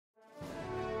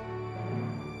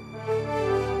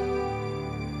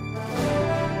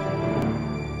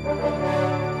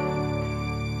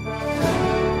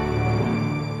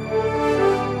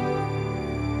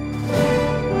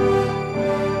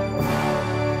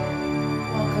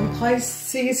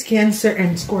Pisces, Cancer,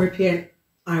 and Scorpion,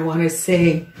 I want to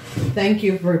say thank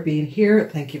you for being here.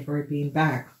 Thank you for being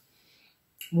back.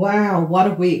 Wow, what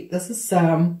a week. This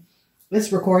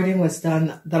recording was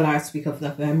done the last week of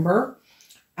November.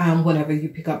 Whenever you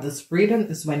pick up this reading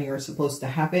is when you're supposed to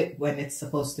have it, when it's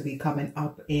supposed to be coming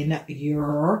up in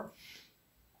your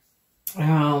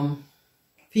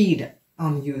feed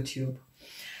on YouTube.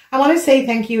 I want to say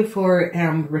thank you for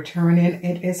returning.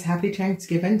 It is happy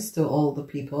Thanksgiving to all the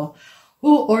people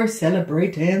who are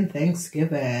celebrating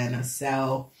Thanksgiving.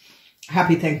 So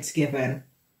happy Thanksgiving.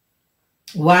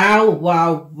 Wow,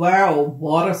 wow, wow.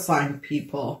 Water sign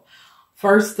people.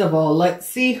 First of all, let's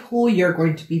see who you're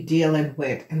going to be dealing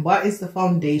with and what is the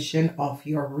foundation of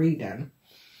your reading.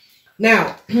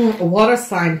 Now, water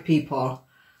sign people,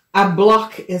 a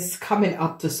block is coming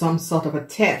up to some sort of a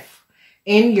tiff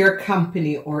in your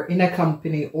company or in a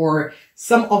company, or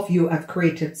some of you have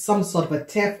created some sort of a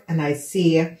tiff, and I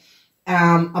see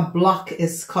a block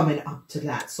is coming up to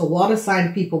that. So water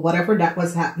sign people, whatever that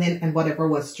was happening and whatever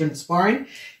was transpiring,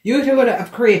 you would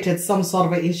have created some sort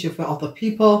of an issue for other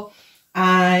people.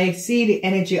 I see the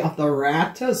energy of the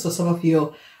rat. So some of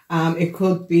you, it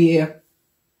could be a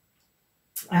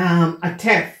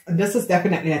tiff. This is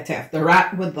definitely a tiff. The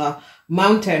rat with the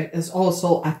mountain is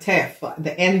also a tiff,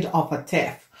 the end of a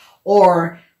tiff,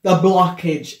 or the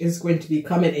blockage is going to be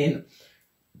coming in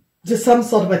to some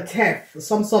sort of a tiff,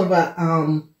 some sort of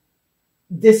a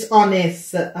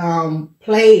dishonest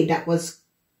play that was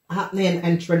happening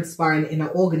and transpiring in an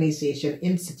organization,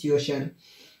 institution.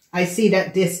 I see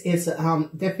that this is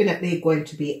definitely going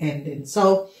to be ending.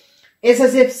 So it's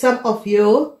as if some of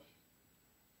you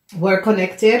were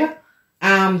connected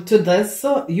to this.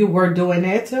 You were doing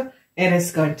it. It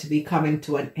is going to be coming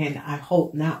to an end. I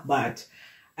hope not, but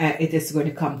it is going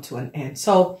to come to an end.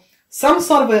 So some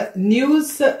sort of a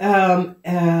news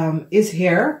is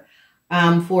here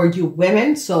for you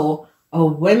women. So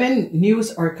women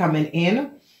news are coming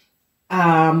in.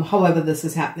 However, this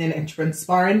is happening and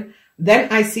transpiring.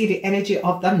 Then I see the energy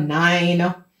of the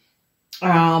 9.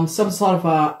 Some sort of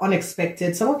a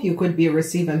unexpected. Some of you could be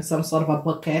receiving some sort of a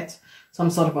bouquet, some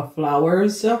sort of a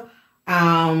flowers.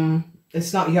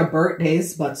 It's not your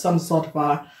birthdays, but some sort of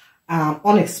a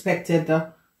unexpected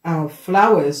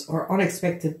flowers or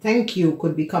unexpected thank you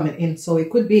could be coming in. So it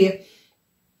could be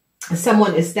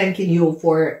someone is thanking you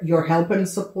for your help and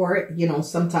support. You know,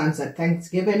 sometimes at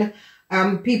Thanksgiving,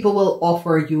 people will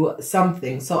offer you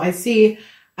something. So I see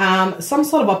some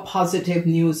sort of a positive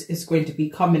news is going to be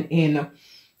coming in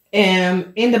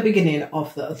the beginning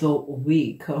of the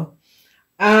week.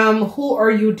 Who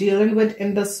are you dealing with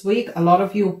in this week? A lot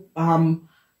of you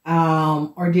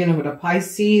are dealing with the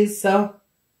Pisces,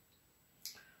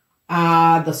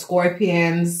 the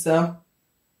Scorpions,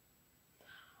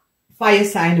 fire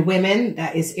sign women,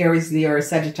 that is Aries, Leo, or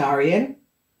Sagittarian.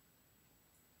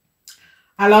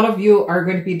 A lot of you are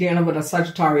going to be dealing with a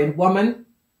Sagittarian woman.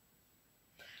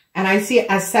 And I see a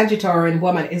Sagittarian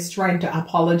woman is trying to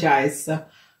apologize to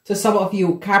some of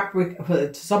you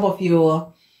to some of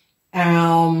you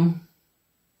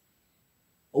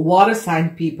water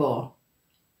sign people.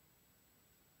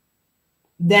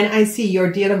 Then I see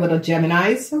you're dealing with a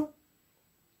Geminis.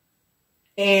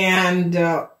 And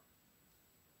a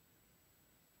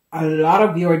lot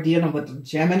of you are dealing with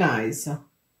Geminis.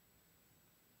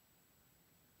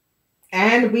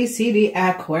 And we see the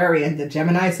Aquarian, the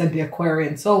Geminis and the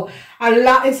Aquarian. So a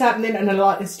lot is happening and a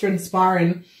lot is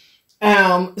transpiring.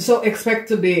 So expect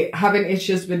to be having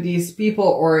issues with these people,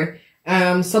 or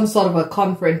some sort of a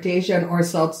confrontation or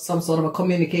some sort of a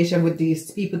communication with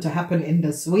these people to happen in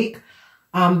this week.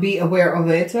 Be aware of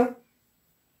it.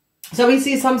 So we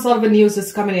see some sort of a news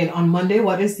is coming in on Monday.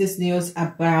 What is this news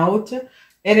about?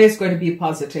 It is going to be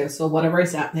positive. So whatever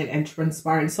is happening and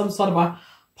transpiring, some sort of a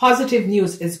positive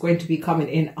news is going to be coming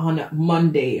in on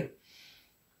Monday.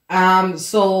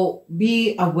 So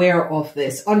be aware of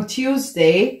this. On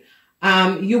Tuesday,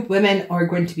 you women are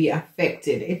going to be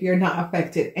affected. If you're not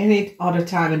affected any other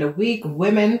time in the week,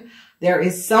 women, there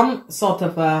is some sort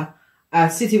of a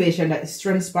situation that is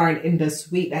transpiring in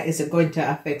this week that is going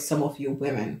to affect some of you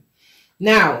women.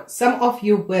 Now, some of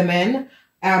you women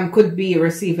could be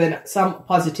receiving some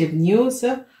positive news.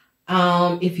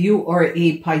 If you are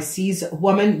a Pisces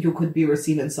woman, you could be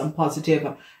receiving some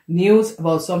positive news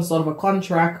about some sort of a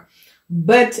contract.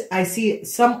 But I see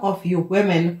some of you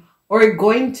women are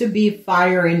going to be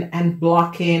firing and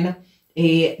blocking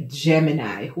a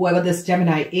Gemini. Whoever this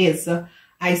Gemini is,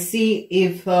 I see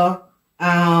if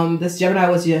this Gemini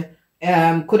was your,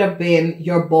 could have been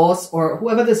your boss, or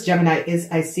whoever this Gemini is,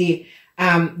 I see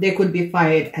they could be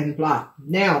fired and blocked.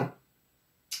 Now,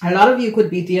 a lot of you could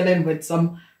be dealing with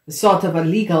some sort of a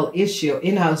legal issue,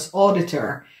 in-house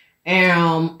auditor,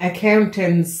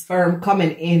 accountant's firm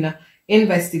coming in,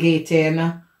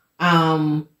 investigating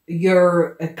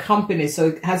your company. So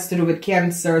it has to do with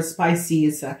Cancers,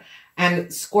 Pisces,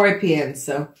 and Scorpions.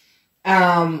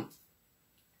 And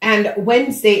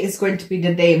Wednesday is going to be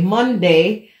the day.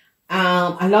 Monday,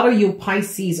 a lot of you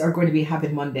Pisces are going to be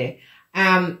having Monday.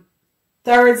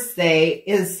 Thursday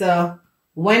is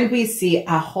when we see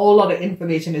a whole lot of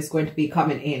information is going to be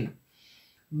coming in.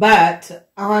 But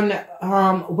on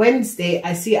Wednesday,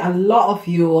 I see a lot of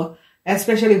you,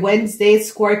 especially Wednesday,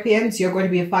 Scorpions, you're going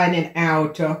to be finding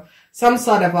out some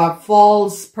sort of a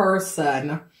false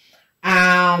person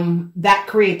that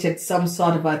created some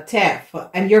sort of a theft,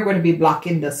 and you're going to be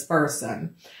blocking this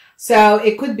person. So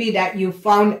it could be that you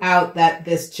found out that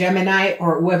this Gemini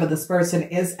or whoever this person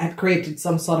is had created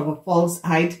some sort of a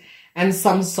falsehood and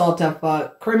some sort of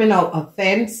a criminal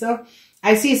offense.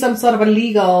 I see some sort of a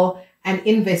legal and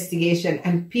investigation,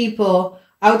 and people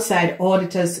outside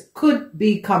auditors could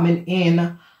be coming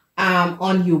in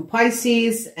on you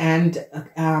Pisces and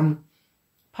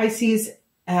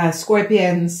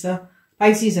Scorpions,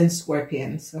 Pisces and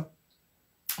Scorpions.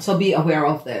 So be aware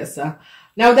of this.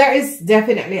 Now there is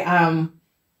definitely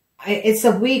it's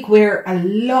a week where a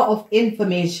lot of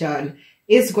information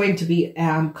is going to be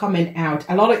coming out.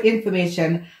 A lot of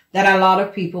information that a lot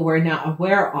of people were not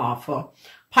aware of.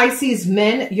 Pisces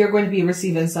men, you're going to be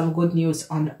receiving some good news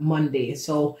on Monday.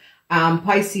 So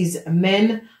Pisces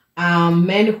men,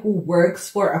 men who works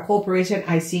for a corporation,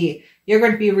 I see you're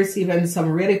going to be receiving some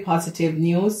really positive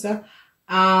news.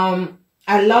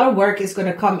 A lot of work is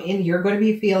going to come in. You're going to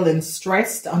be feeling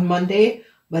stressed on Monday,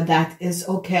 but that is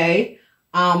okay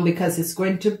because it's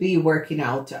going to be working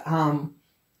out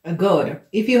good.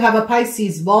 If you have a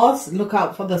Pisces boss, look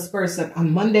out for this person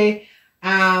on Monday.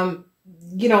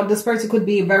 You know, this person could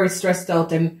be very stressed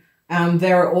out and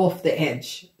very off the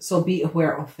edge. So be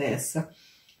aware of this.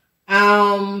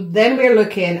 Then we're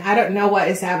looking, I don't know what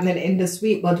is happening in this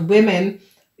week, but women,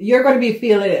 you're going to be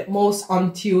feeling it most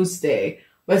on Tuesday.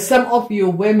 But some of you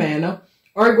women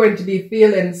are going to be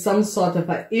feeling some sort of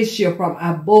an issue from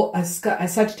a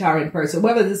Sagittarian person,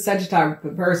 whether the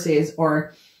Sagittarian person is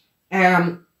or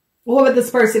whoever this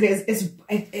person is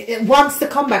it wants to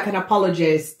come back and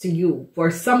apologize to you for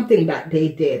something that they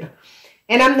did.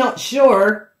 And I'm not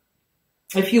sure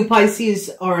if you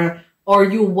Pisces or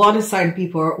you water sign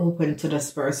people are open to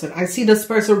this person. I see this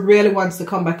person really wants to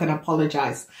come back and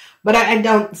apologize, but I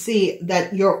don't see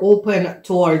that you're open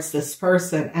towards this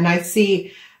person. And I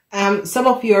see some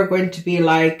of you are going to be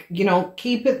like, you know,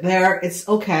 keep it there. It's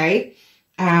okay.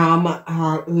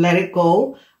 Let it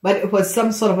go. But it was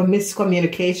some sort of a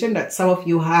miscommunication that some of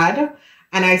you had.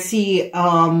 And I see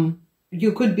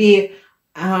you could be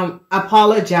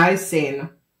apologizing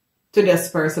to this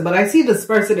person. But I see this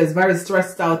person is very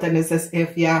stressed out and it's as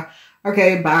if, yeah,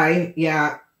 okay, bye.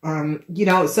 Yeah, you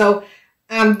know, so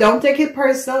don't take it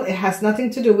personal. It has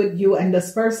nothing to do with you and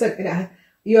this person.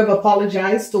 You have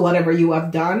apologized to whatever you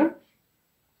have done.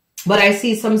 But I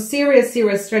see some serious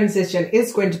transition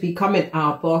is going to be coming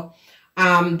up.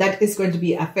 That is going to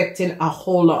be affecting a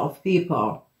whole lot of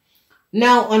people.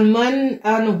 Now on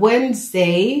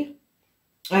Wednesday,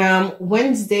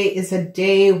 Wednesday is a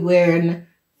day when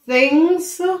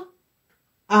things, a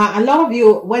lot of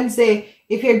you, Wednesday,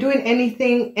 if you're doing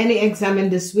anything, any exam in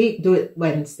this week, do it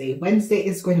Wednesday. Wednesday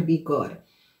is going to be good.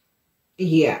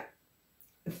 Yeah.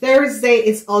 Thursday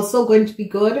is also going to be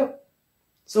good.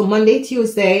 So Monday,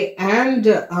 Tuesday, and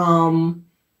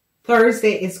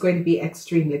Thursday is going to be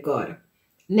extremely good.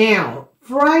 Now,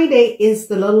 Friday is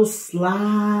the little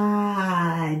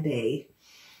slide day.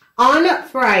 On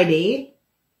Friday,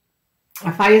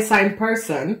 a fire sign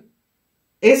person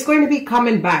is going to be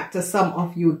coming back to some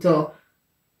of you to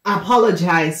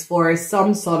apologize for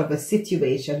some sort of a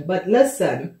situation. But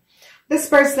listen, this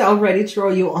person already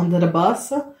threw you under the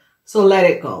bus, so let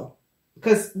it go.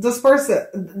 Because this person,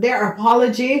 their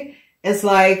apology is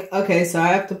like, okay, so I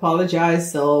have to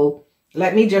apologize, so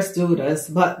let me just do this.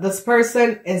 But this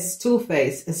person is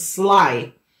two-faced, is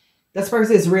sly. This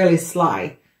person is really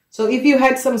sly. So if you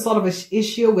had some sort of an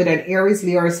issue with an Aries,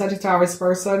 Leo, or Sagittarius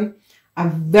person, a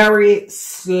very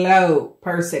slow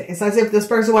person. It's as if this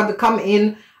person wanted to come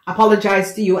in,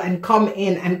 apologize to you, and come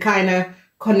in and kind of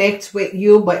connect with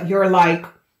you, but you're like,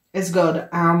 it's good.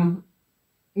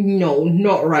 No,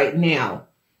 not right now.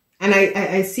 And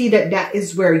I see that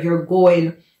is where you're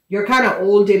going. You're kind of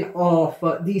holding off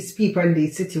these people in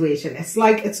these situations. It's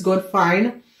like, it's good,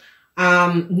 fine.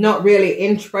 Not really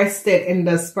interested in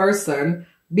this person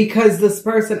because this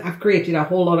person have created a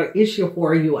whole lot of issue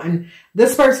for you. And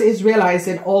this person is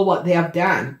realizing all what they have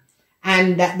done.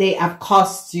 and that they have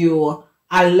cost you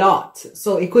a lot.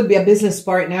 So it could be a business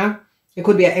partner. It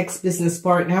could be an ex-business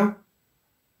partner.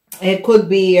 It could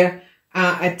be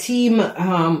a team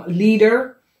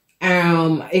leader.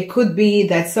 It could be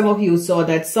that some of you saw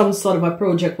that some sort of a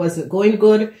project wasn't going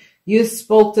good. You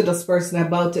spoke to this person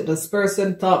about it. This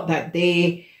person thought that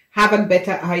they have a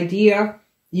better idea.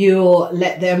 You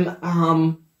let them,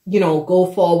 you know,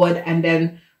 go forward and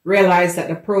then realize that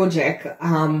the project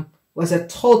was a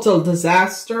total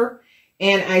disaster.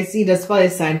 And I see this fire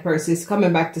sign person is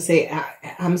coming back to say,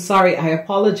 I'm sorry, I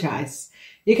apologize.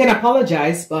 You can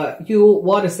apologize, but you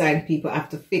water sign people have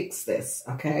to fix this,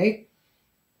 okay?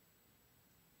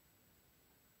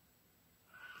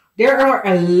 There are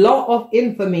a lot of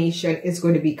information is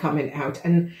going to be coming out,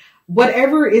 and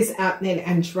whatever is happening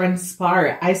and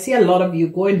transpire, I see a lot of you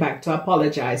going back to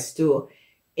apologize to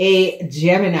a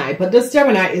Gemini, but this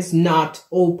Gemini is not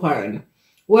open.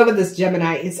 Whoever this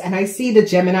Gemini is, and I see the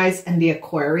Geminis and the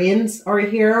Aquarians are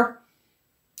here.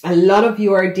 A lot of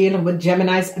you are dealing with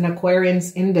Geminis and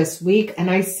Aquarians in this week, and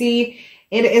I see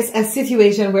it is a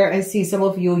situation where I see some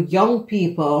of you young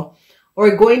people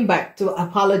or going back to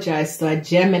apologize to a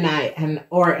Gemini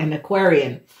or an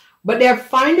Aquarian, but they're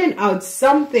finding out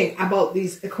something about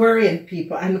these Aquarian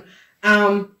people, and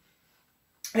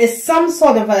it's some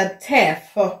sort of a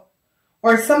theft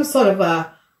or some sort of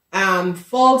a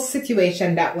false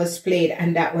situation that was played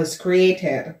and that was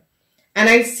created. And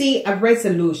I see a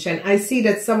resolution. I see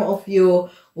that some of you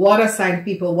water sign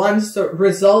people want to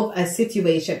resolve a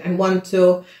situation and want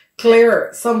to clear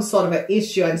some sort of an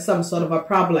issue and some sort of a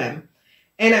problem.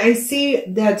 And I see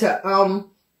that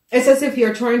it's as if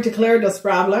you're trying to clear this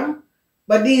problem,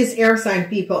 but these air sign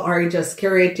people are just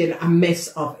creating a mess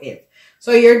of it.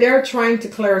 So you're there trying to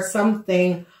clear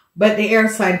something, but the air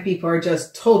sign people are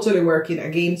just totally working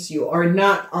against you, or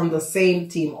not on the same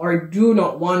team, or do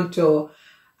not want to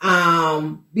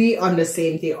be on the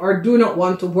same team, or do not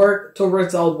want to work to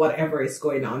resolve whatever is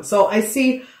going on. So I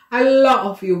see a lot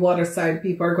of you water sign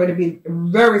people are going to be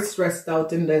very stressed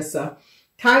out in this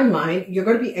timeline. You're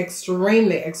going to be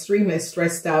extremely, extremely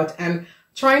stressed out and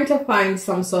trying to find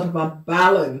some sort of a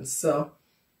balance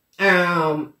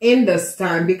in this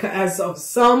time because of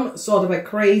some sort of a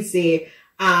crazy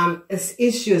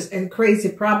issues and crazy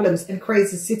problems and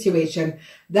crazy situation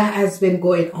that has been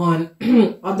going on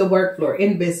on the work floor,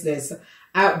 in business,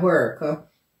 at work,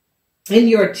 in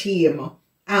your team.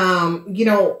 You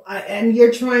know, and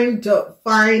you're trying to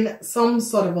find some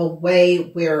sort of a way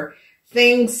where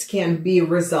things can be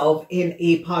resolved in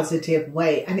a positive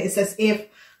way. And it's as if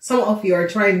some of you are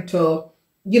trying to,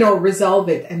 you know, resolve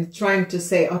it and trying to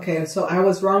say, okay, so I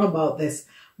was wrong about this.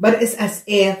 But it's as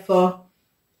if a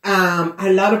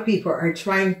lot of people are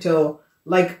trying to,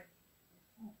 like,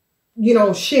 you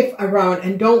know, shift around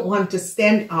and don't want to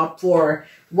stand up for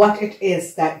what it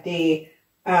is that they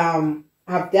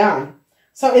have done.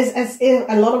 So it's as if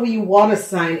a lot of you water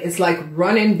sign is like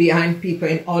running behind people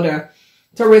in order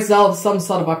to resolve some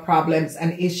sort of a problems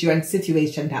and issue and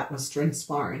situation that was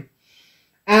transpiring.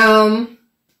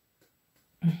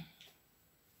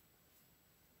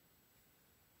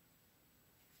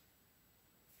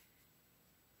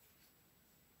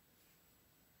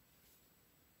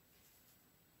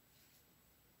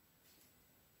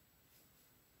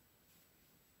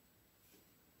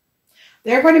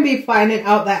 They're going to be finding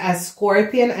out that a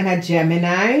Scorpion and a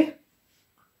Gemini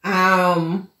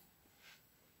on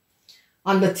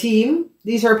the team.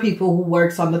 These are people who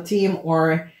works on the team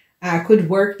or could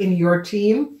work in your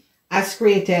team, has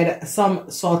created some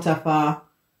sort of a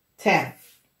theft.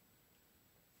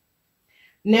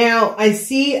 Now, I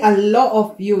see a lot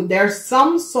of you, there's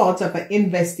some sort of an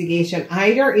investigation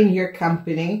either in your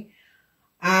company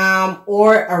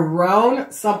or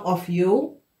around some of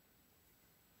you.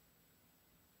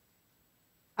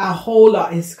 A whole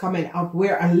lot is coming up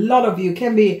where a lot of you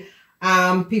can be,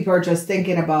 people are just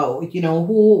thinking about, you know,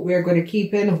 who we're going to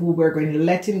keep in, who we're going to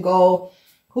let in go,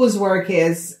 whose work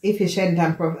is efficient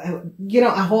and, you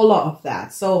know, a whole lot of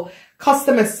that. So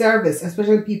customer service,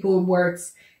 especially people who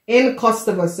works in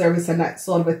customer service and that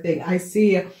sort of a thing. I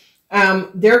see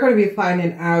they're going to be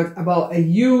finding out about a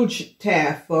huge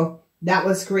theft that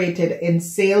was created in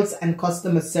sales and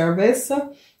customer service,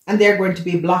 and they're going to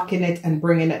be blocking it and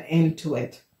bringing it into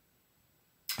it.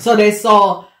 So they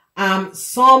saw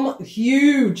some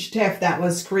huge theft that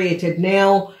was created.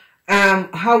 Now,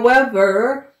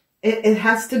 however, it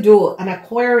has to do an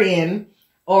Aquarian,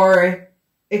 or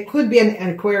it could be an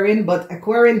Aquarian, but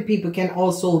Aquarian people can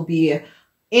also be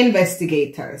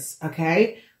investigators,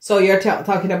 okay? So you're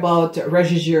talking about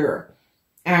regisseur,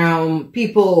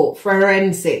 people,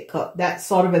 forensic, that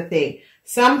sort of a thing.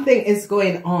 something is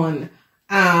going on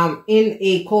in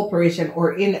a corporation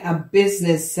or in a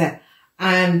business,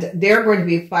 and they're going to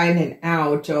be finding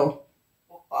out,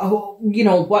 you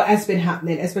know, what has been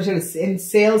happening, especially in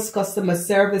sales, customer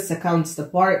service, accounts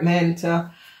department,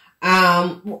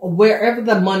 wherever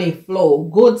the money flow,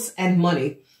 goods and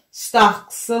money,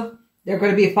 stocks, they're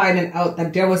going to be finding out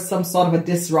that there was some sort of a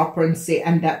discrepancy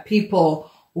and that people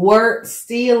were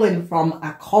stealing from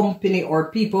a company,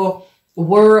 or people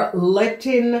were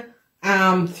letting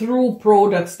through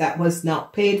products that was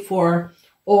not paid for,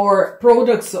 or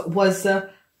products was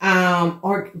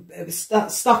or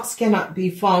stocks cannot be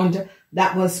found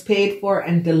that was paid for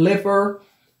and deliver.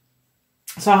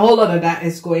 So a whole lot of that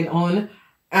is going on.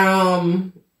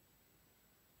 And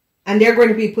they're going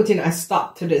to be putting a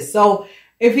stop to this. So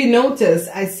if you notice,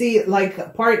 I see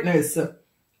like partners, a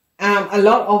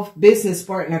lot of business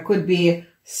partner could be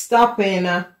stopping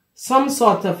some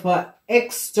sort of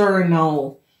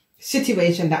external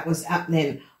situation that was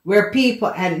happening where people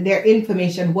and their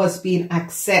information was being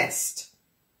accessed.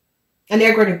 And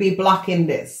they're going to be blocking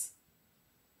this.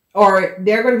 Or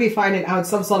they're going to be finding out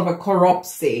some sort of a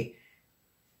corruption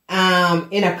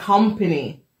in a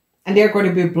company. And they're going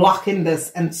to be blocking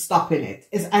this and stopping it.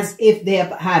 It's as if they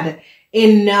have had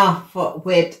enough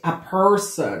with a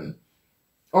person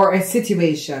or a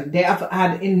situation. They have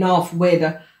had enough with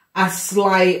a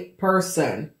sly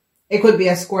person. It could be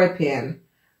a Scorpion.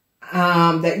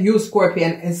 That you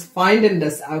Scorpion is finding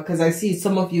this out, because I see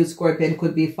some of you Scorpion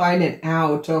could be finding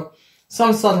out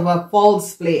some sort of a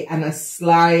false play and a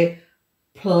sly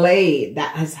play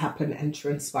that has happened and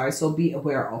transpired. So be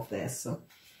aware of this.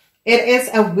 It is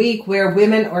a week where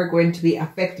women are going to be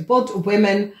affected. Both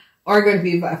women are going to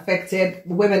be affected,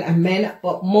 women and men,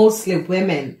 but mostly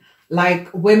women. Like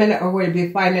women are going to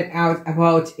be finding out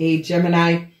about a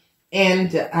Gemini,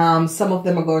 and some of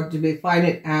them are going to be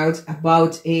finding out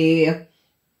about a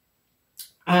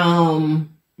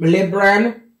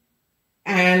Libran.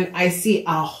 And I see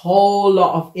a whole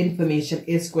lot of information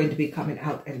is going to be coming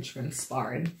out and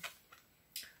transpiring.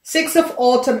 6 of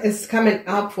autumn is coming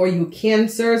up for you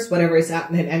Cancers, whatever is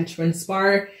happening and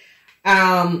transpire.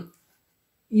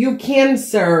 You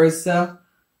Cancers, the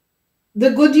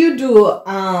good you do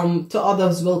to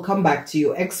others will come back to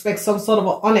you. Expect some sort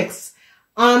of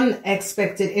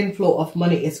unexpected inflow of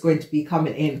money is going to be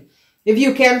coming in. If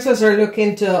you Cancers are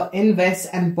looking to invest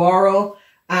and borrow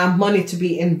money to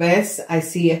be invest, I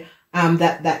see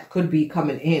that could be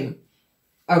coming in.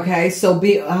 Okay, so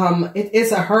it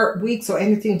is a hurt week, so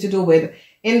anything to do with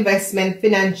investment,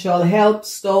 financial help,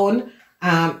 stone,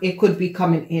 it could be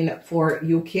coming in for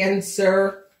you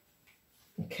Cancer.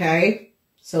 Okay,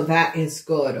 so that is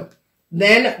good.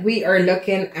 Then we are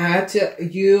looking at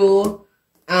you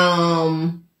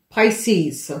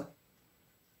Pisces,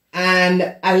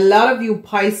 and a lot of you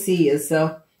Pisces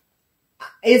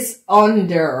is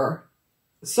under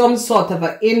some sort of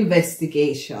an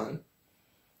investigation,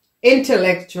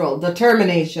 intellectual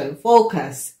determination,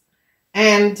 focus,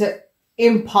 and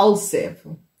impulsive.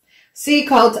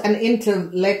 Seek out an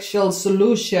intellectual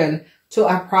solution to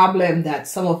a problem that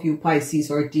some of you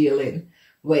Pisces are dealing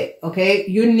with. Okay,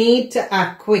 you need to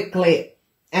act quickly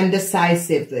and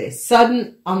decisively.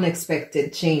 Sudden,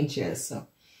 unexpected changes.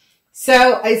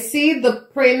 So I see the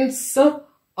Prince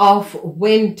of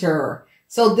Winter.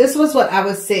 So this was what I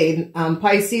was saying,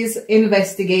 Pisces,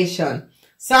 investigation.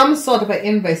 Some sort of an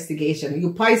investigation.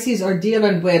 You Pisces are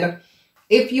dealing with,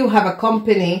 if you have a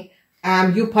company,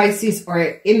 you Pisces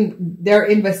they're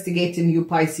investigating you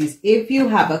Pisces. If you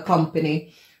have a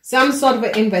company, some sort of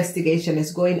an investigation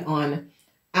is going on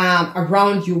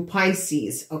around you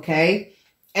Pisces, okay?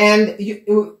 And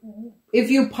if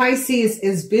you Pisces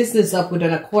is business up with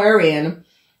an Aquarian,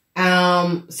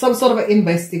 some sort of an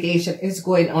investigation is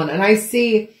going on. And I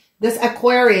see this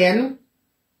Aquarian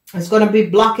is going to be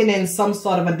blocking in some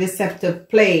sort of a deceptive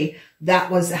play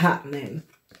that was happening.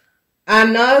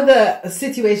 Another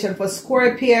situation for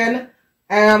Scorpion,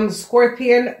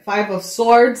 Scorpion, 5 of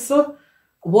Swords.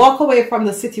 Walk away from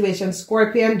the situation,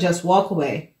 Scorpion. Just walk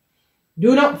away.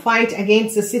 Do not fight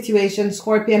against the situation,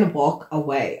 Scorpion. Walk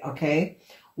away, okay?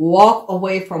 Walk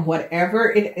away from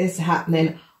whatever it is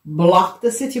happening. Block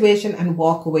the situation and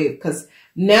walk away, because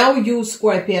now you,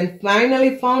 Scorpion,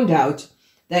 finally found out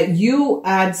that you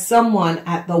had someone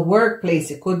at the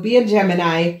workplace. It could be a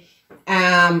Gemini,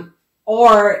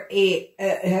 or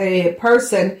a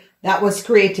person that was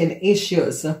creating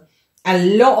issues. A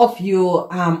lot of you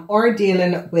are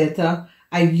dealing with a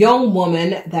young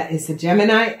woman that is a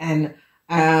Gemini, and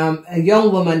a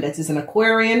young woman that is an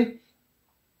Aquarian.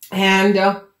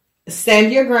 And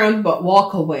stand your ground, but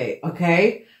walk away,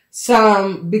 okay?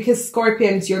 So, because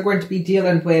Scorpions, you're going to be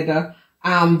dealing with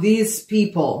these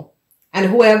people, and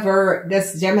whoever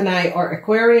this Gemini or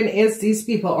Aquarian is, these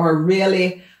people are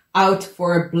really out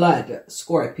for blood,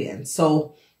 Scorpion.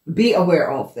 So be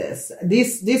aware of this.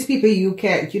 These people, you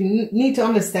need to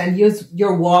understand, use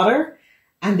your water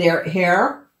and their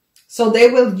hair. So they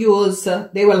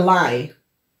will lie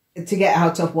to get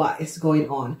out of what is going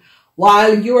on.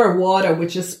 While your water,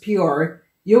 which is pure,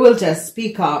 you will just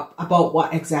speak up about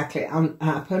what exactly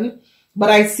happened.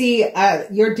 But I see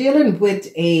you're dealing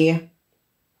with the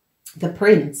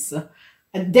prince.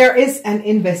 There is an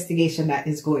investigation that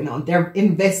is going on. They're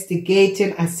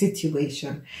investigating a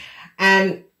situation.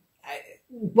 And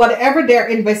whatever they're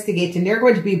investigating, they're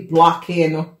going to be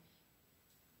blocking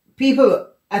people,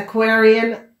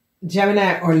 Aquarian,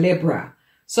 Gemini, or Libra.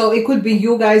 So it could be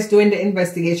you guys doing the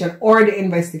investigation, or the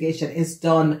investigation is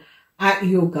done at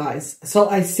you guys. So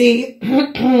I see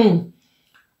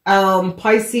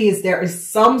Pisces, there is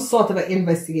some sort of an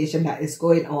investigation that is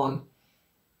going on.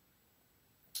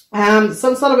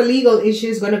 Some sort of a legal issue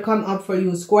is going to come up for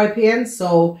you, Scorpion.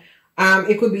 So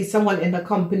it could be someone in the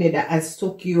company that has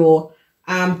took you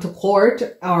to court,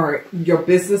 or your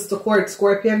business to court,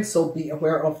 Scorpion. So be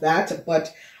aware of that.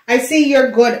 But I see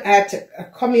you're good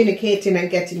at communicating and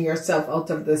getting yourself out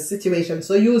of the situation.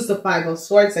 So use the Five of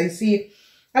Swords. I see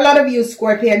a lot of you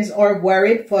Scorpions are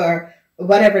worried for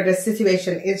whatever the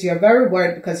situation is. You're very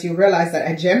worried because you realize that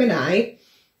a Gemini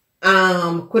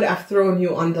could have thrown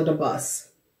you under the bus.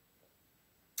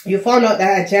 You found out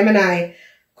that a Gemini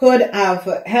could have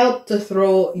helped to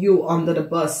throw you under the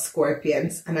bus,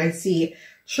 Scorpions. And I see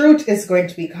truth is going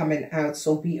to be coming out,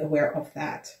 so be aware of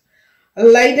that.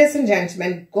 Ladies and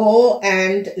gentlemen, go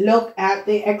and look at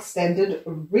the extended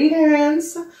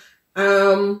readings.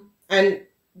 And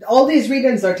all these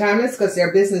readings are timeless because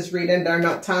they're business reading. They're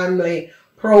not timely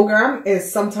program. Is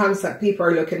sometimes that people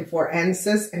are looking for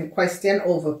answers and question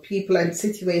over people and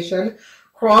situation.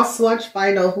 Cross-watch,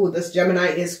 find out who this Gemini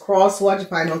is. Cross-watch,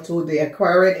 find out who the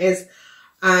Aquarian is.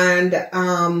 And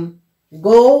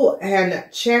go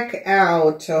and check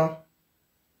out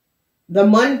the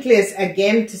monthlies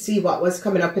again to see what was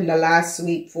coming up in the last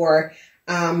week for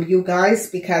you guys.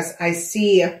 Because I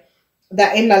see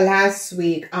that in the last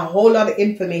week, a whole lot of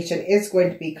information is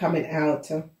going to be coming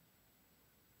out.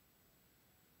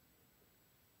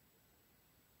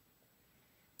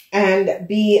 And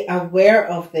be aware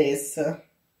of this.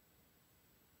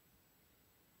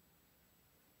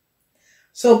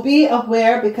 So be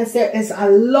aware because there is a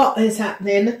lot is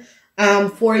happening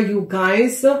for you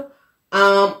guys. A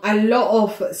lot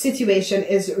of situation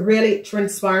is really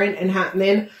transpiring and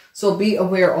happening. So be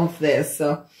aware of this.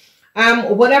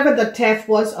 Whatever the theft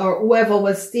was, or whoever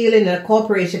was stealing a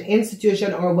corporation,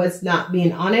 institution, or was not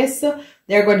being honest,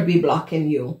 they're going to be blocking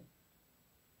you.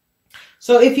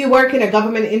 So if you work in a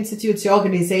government institute,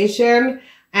 organization,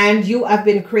 and you have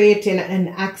been creating and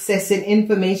accessing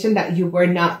information that you were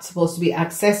not supposed to be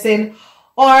accessing,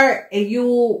 or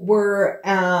you were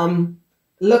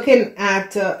looking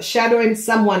at shadowing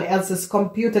someone else's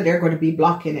computer, they're going to be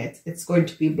blocking it. It's going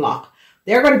to be blocked.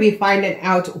 They're going to be finding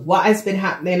out what has been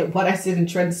happening, what has been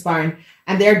transpiring,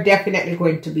 and they're definitely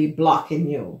going to be blocking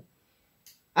you.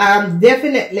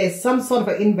 Definitely some sort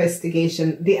of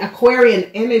investigation. The Aquarian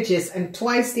energies, and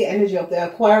twice the energy of the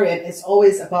Aquarian is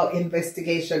always about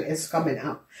investigation is coming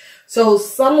up. So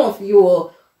some of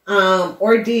you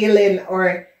are dealing,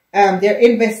 or they're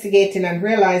investigating and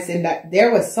realizing that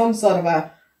there was some sort of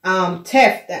a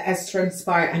theft that has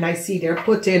transpired, and I see they're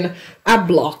putting a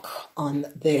block on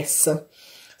this.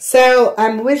 So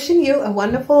I'm wishing you a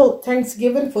wonderful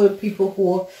Thanksgiving for people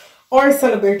who are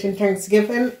celebrating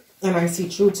Thanksgiving. And I see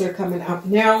truths are coming up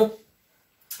now.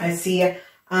 I see a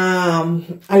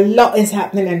lot is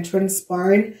happening and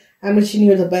transpiring. I'm wishing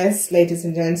you the best, ladies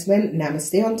and gentlemen.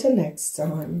 Namaste until next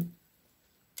time.